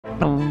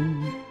Well,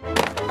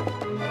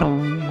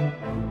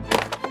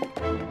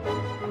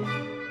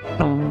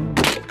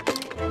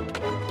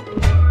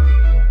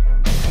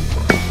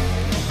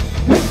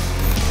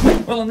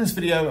 in this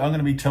video, I'm going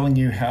to be telling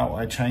you how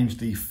I changed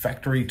the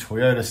factory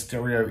Toyota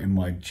stereo in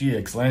my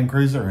GX Land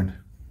Cruiser. And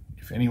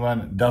if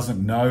anyone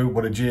doesn't know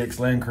what a GX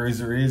Land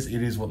Cruiser is,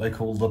 it is what they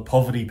call the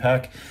poverty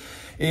pack.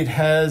 It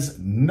has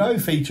no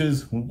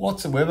features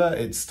whatsoever.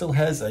 It still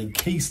has a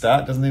key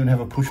start, doesn't even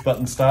have a push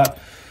button start.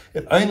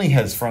 It only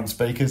has front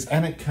speakers,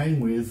 and it came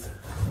with,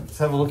 let's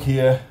have a look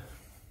here.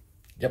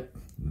 Yep,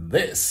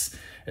 this.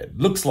 It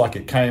looks like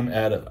it came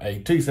out of a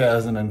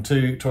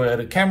 2002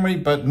 Toyota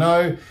Camry, but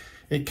no,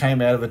 it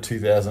came out of a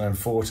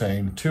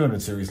 2014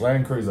 200 series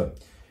Land Cruiser.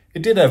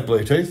 It did have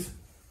Bluetooth.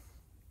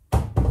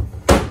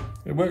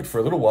 It worked for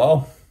a little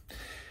while.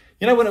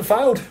 You know when it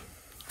failed?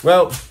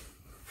 Well,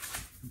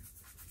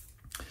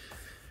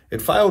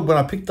 it failed when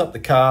I picked up the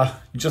car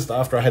just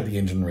after I had the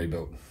engine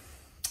rebuilt.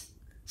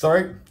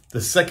 Sorry,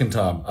 the second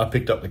time I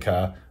picked up the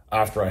car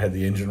after I had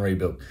the engine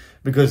rebuilt.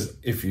 Because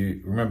if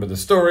you remember the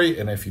story,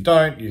 and if you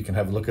don't, you can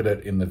have a look at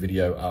it in the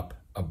video up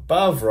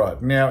above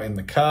right now in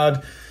the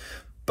card.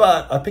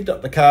 But I picked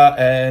up the car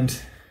and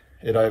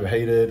it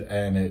overheated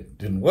and it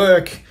didn't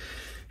work,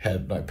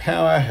 had no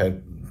power,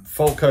 had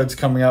fault codes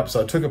coming up.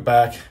 So I took it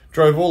back,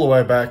 drove all the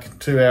way back,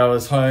 2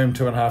 hours home,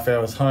 2.5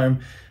 hours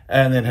home,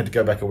 and then had to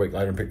go back a week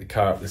later and pick the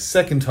car up the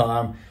second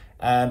time.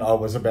 And I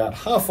was about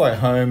halfway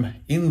home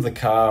in the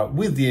car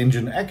with the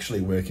engine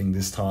actually working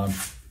this time.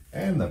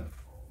 And the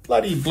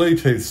bloody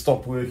Bluetooth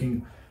stopped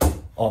working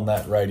on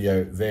that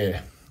radio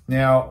there.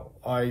 Now,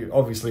 I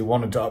obviously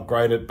wanted to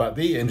upgrade it, but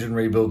the engine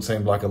rebuild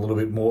seemed like a little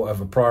bit more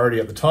of a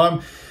priority at the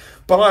time.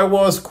 But I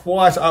was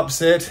quite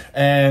upset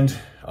and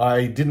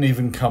I didn't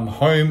even come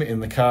home in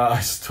the car.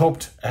 I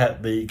stopped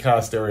at the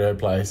car stereo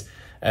place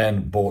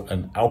and bought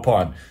an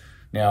Alpine.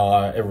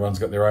 Now, everyone's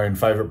got their own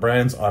favorite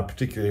brands. I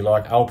particularly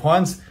like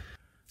Alpines.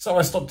 So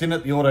I stopped in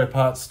at the auto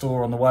parts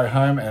store on the way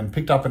home and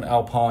picked up an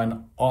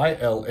Alpine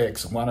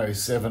ILX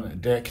 107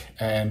 deck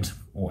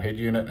or head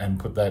unit and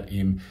put that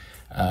in.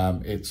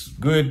 It's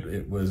good.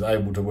 It was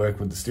able to work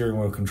with the steering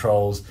wheel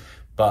controls,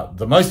 but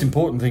the most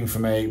important thing for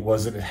me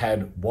was that it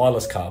had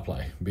wireless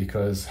CarPlay,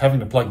 because having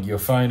to plug your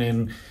phone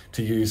in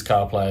to use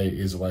CarPlay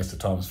is a waste of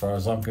time as far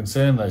as I'm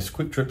concerned. Those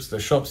quick trips to the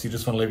shops, you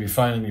just want to leave your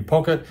phone in your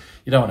pocket.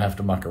 You don't want to have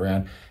to muck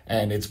around,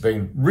 and it's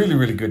been really,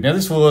 really good. Now,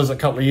 this was a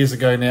couple of years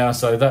ago now,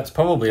 so that's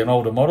probably an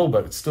older model,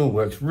 but it still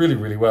works really,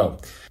 really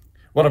well.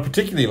 What I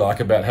particularly like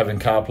about having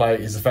CarPlay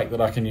is the fact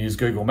that I can use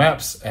Google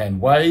Maps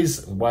and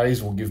Waze.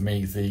 Waze will give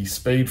me the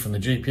speed from the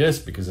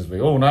GPS, because as we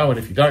all know, and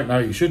if you don't know,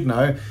 you should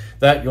know,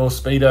 that your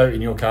speedo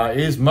in your car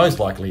is most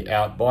likely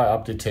out by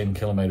up to 10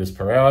 kilometers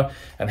per hour.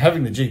 And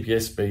having the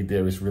GPS speed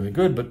there is really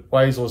good, but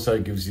Waze also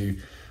gives you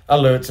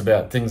alerts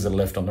about things that are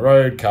left on the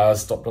road,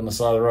 cars stopped on the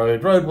side of the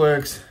road,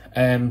 roadworks,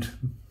 and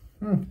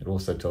it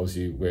also tells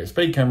you where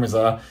speed cameras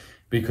are,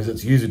 because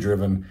it's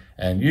user-driven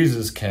and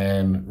users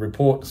can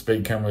report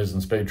speed cameras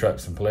and speed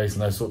traps and police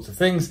and those sorts of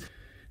things.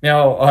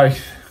 Now,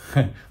 I've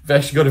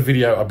actually got a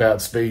video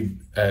about speed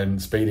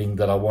and speeding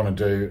that I want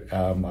to do.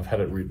 I've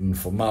had it written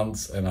for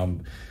months, and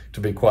I'm,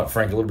 to be quite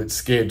frank, a little bit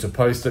scared to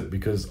post it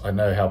because I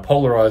know how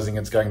polarizing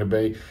it's going to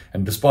be.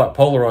 And despite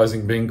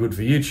polarizing being good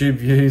for YouTube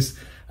views,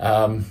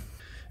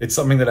 it's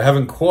something that I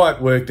haven't quite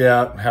worked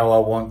out how I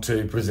want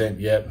to present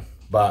yet,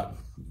 but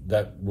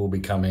that will be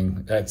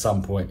coming at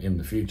some point in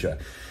the future.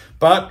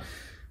 But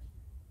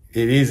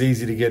it is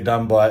easy to get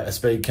done by a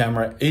speed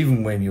camera,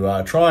 even when you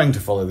are trying to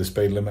follow the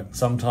speed limit.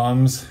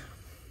 Sometimes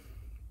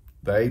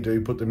they do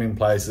put them in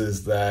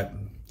places that,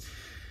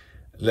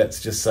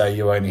 let's just say,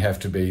 you only have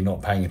to be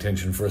not paying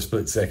attention for a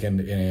split second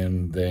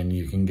and then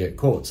you can get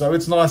caught. So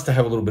it's nice to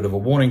have a little bit of a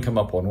warning come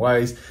up on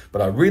Waze,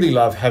 but I really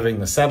love having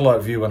the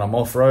satellite view when I'm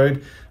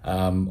off-road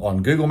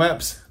on Google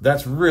Maps.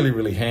 That's really,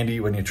 really handy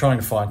when you're trying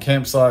to find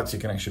campsites. You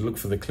can actually look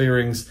for the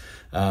clearings.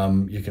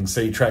 You can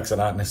see tracks that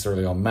aren't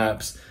necessarily on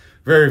maps.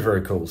 Very,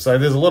 very cool. So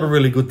there's a lot of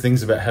really good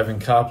things about having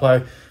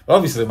CarPlay.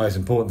 Obviously, the most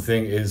important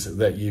thing is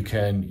that you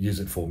can use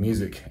it for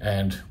music,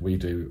 and we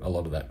do a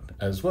lot of that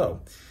as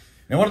well.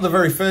 Now, one of the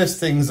very first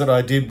things that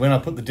I did when I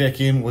put the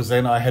deck in was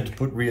then I had to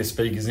put rear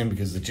speakers in,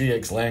 because the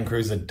GX Land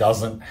Cruiser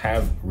doesn't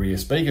have rear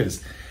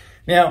speakers.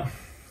 Now,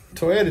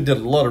 Toyota did a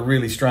lot of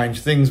really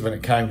strange things when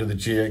it came to the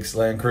GX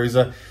Land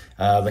Cruiser.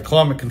 The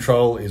climate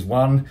control is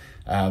one.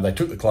 They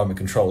took the climate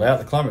control out.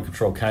 The climate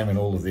control came in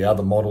all of the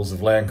other models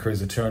of Land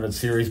Cruiser 200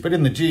 series, but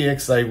in the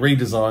GX, they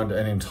redesigned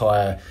an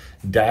entire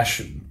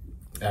dash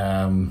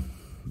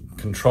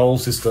control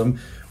system,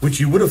 which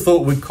you would have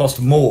thought would cost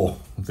more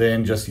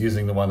than just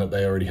using the one that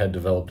they already had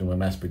developed and were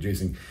mass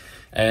producing.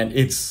 And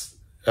it's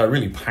a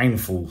really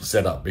painful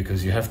setup,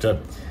 because you have to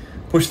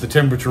push the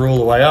temperature all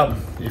the way up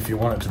if you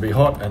want it to be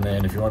hot, and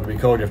then if you want it to be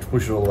cold, you have to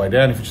push it all the way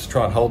down. If you just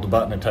try and hold the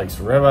button, it takes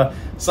forever.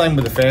 Same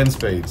with the fan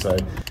speed. So,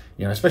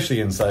 you know, especially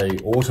in, say,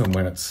 autumn,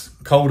 when it's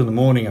cold in the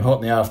morning and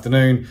hot in the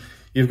afternoon,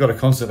 you've got to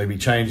constantly be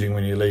changing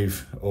when you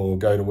leave or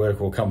go to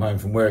work or come home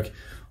from work.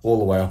 all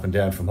the way up and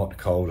down from hot to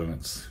cold, and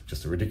it's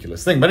just a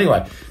ridiculous thing. But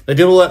anyway, they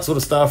did all that sort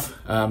of stuff.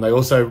 They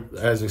also,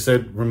 as we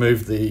said,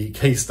 removed the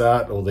key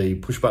start or the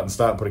push button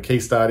start, put a key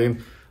start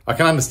in. I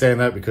can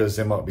understand that because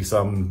there might be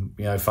some,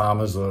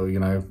 farmers or,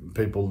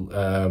 people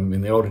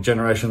in the older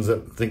generations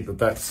that think that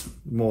that's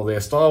more their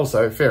style,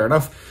 so fair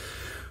enough.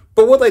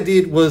 But what they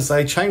did was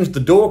they changed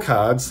the door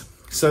cards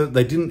so that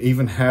they didn't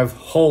even have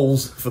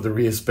holes for the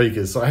rear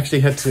speakers. So I actually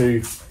had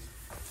to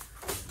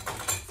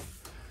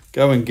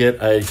go and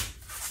get a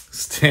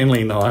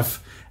Stanley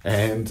knife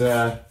and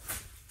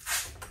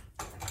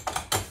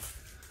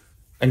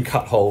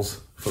cut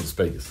holes for the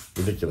speakers.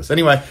 Ridiculous.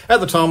 Anyway, at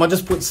the time I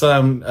just put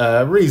some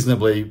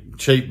reasonably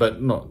cheap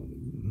but not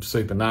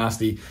super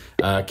nasty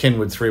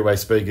Kenwood 3-way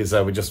speakers.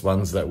 They were just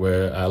ones that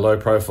were low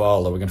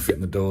profile, they were going to fit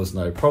in the doors,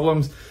 no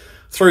problems.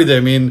 Threw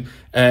them in,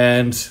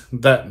 and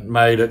that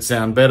made it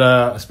sound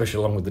better, especially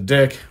along with the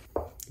deck.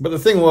 But the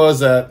thing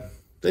was that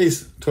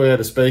these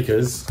Toyota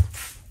speakers,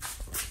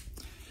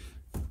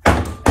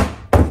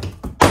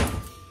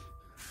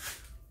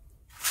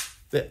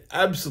 they're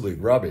absolute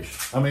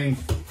rubbish. I mean,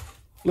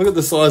 look at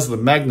the size of the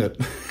magnet.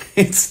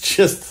 It's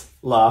just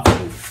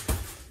laughable.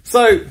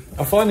 So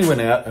I finally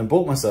went out and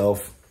bought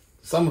myself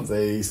some of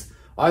these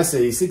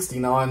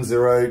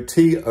IC690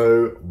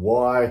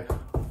 TOY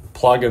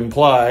plug and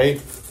play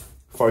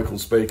focal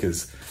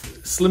speakers.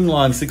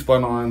 Slimline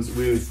 6x9s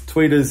with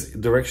tweeters,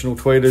 directional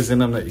tweeters in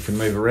them that you can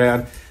move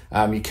around.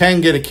 You can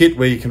get a kit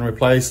where you can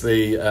replace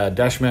the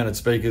dash mounted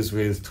speakers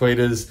with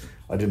tweeters.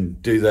 I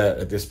didn't do that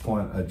at this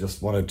point. I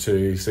just wanted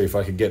to see if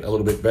I could get a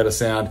little bit better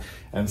sound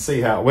and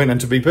see how it went.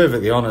 And to be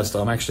perfectly honest,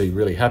 I'm actually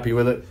really happy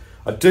with it.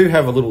 I do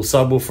have a little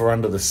subwoofer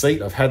under the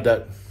seat. I've had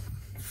that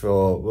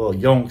for, well,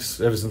 yonks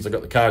ever since I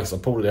got the car because I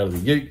pulled it out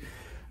of the ute.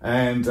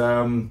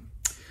 And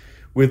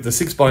with the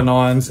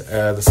 6x9s,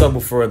 the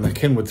subwoofer and the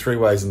Kenwood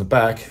 3-ways in the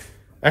back,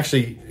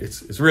 actually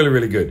it's really,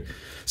 really good.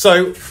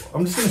 So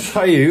I'm just going to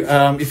show you,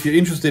 if you're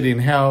interested in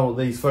how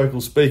these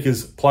focal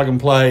speakers plug and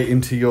play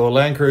into your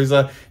Land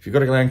Cruiser. If you've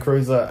got a Land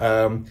Cruiser,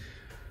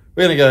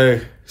 we're going to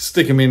go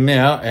stick them in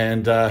now,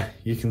 and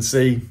you can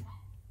see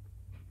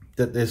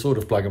that they're sort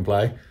of plug and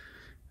play.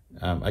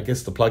 I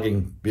guess the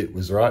plugging bit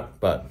was right,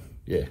 but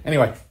yeah.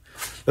 Anyway,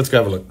 let's go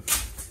have a look.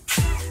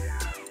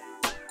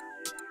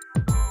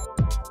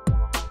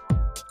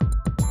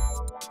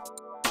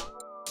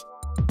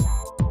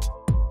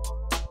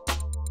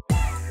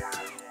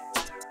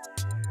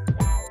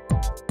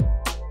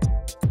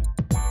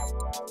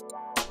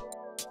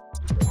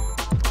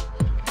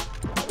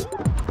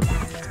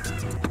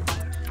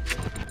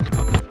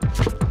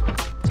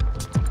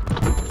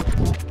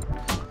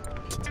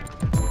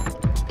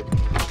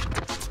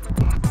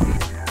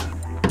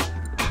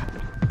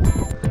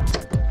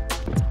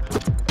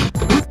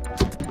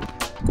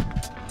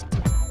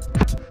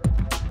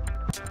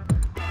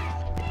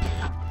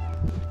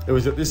 It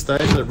was at this stage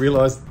that I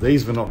realised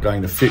these were not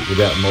going to fit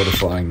without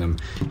modifying them.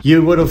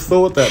 You would have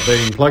thought that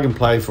being plug and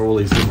play for all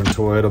these different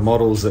Toyota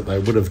models that they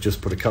would have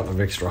just put a couple of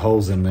extra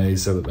holes in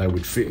these so that they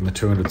would fit in the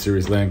 200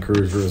 series Land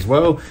Cruiser as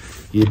well.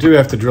 You do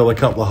have to drill a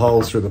couple of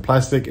holes through the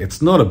plastic.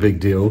 It's not a big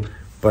deal,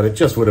 but it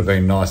just would have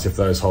been nice if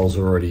those holes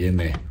were already in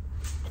there.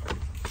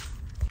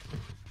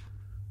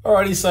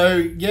 Alrighty, so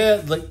yeah,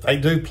 they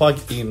do plug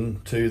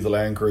into the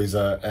Land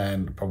Cruiser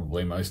and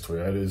probably most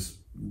Toyotas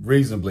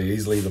reasonably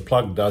easily. The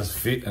plug does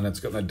fit and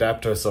it's got an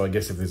adapter, so I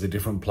guess if there's a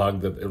different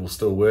plug that it will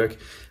still work.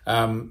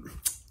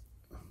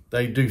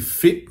 They do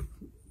fit,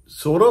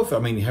 sort of. I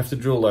mean, you have to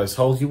drill those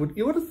holes. You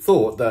would have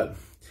thought that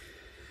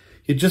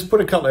you'd just put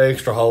a couple of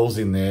extra holes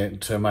in there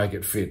to make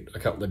it fit a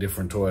couple of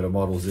different Toyota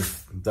models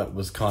if that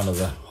was kind of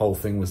the whole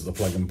thing, was the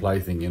plug and play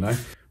thing, you know.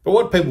 But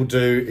what people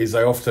do is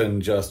they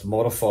often just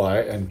modify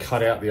and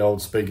cut out the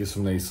old speakers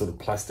from these sort of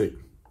plastic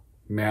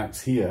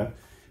mounts here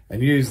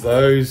and use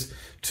those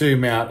to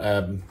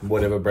mount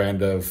whatever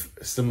brand of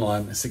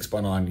Slimline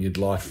 6x9 you'd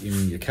like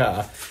in your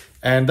car.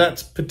 And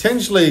that's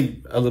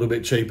potentially a little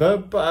bit cheaper,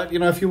 but you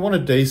know, if you want a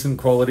decent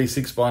quality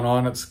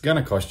 6x9, it's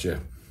gonna cost you,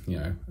 you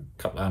know,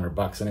 a couple of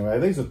 $100 anyway.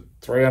 These are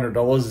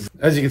 $300,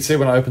 as you can see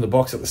when I opened the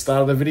box at the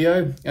start of the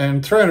video,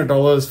 and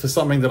 $300 for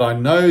something that I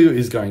know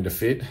is going to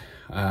fit.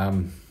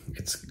 I'm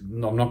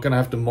not gonna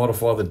have to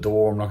modify the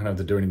door, I'm not gonna have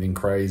to do anything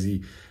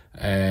crazy.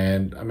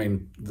 And I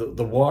mean,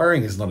 the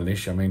wiring is not an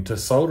issue. I mean, to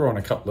solder on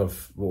a couple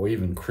of, or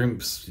even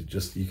crimps,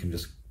 you can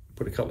just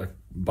put a couple of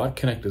butt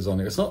connectors on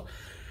there. It's not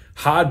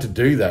hard to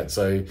do that.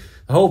 So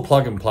the whole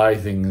plug and play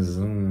thing is,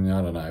 I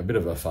don't know, a bit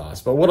of a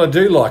farce. But what I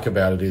do like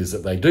about it is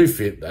that they do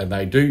fit and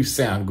they do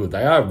sound good.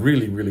 They are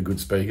really, really good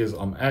speakers.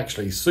 I'm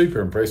actually super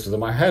impressed with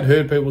them. I had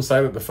heard people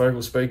say that the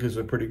focal speakers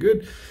were pretty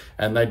good,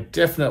 and they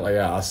definitely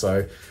are.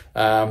 So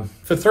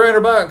for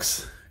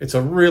 $300, it's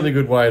a really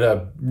good way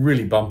to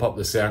really bump up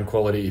the sound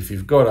quality. If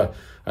you've got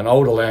an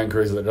older Land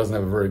Cruiser that doesn't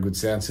have a very good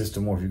sound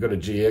system, or if you've got a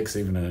GX,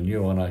 even in a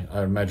new one,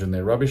 I imagine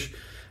they're rubbish.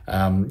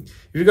 If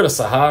you've got a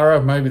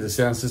Sahara, maybe the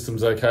sound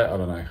system's okay. I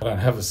don't know. I don't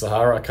have a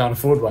Sahara. I can't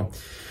afford one.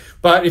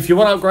 But if you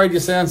want to upgrade your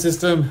sound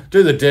system,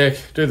 do the deck,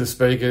 do the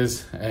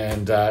speakers,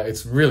 and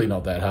it's really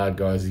not that hard,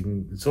 guys.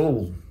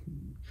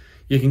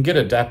 You You can get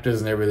adapters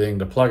and everything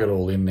to plug it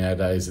all in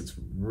nowadays. It's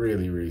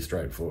really, really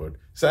straightforward.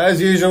 So as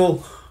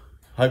usual,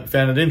 hope you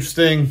found it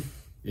interesting.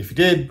 If you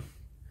did,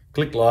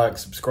 click like,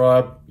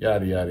 subscribe,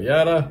 yada, yada,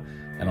 yada,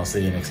 and I'll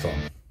see you next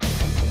time.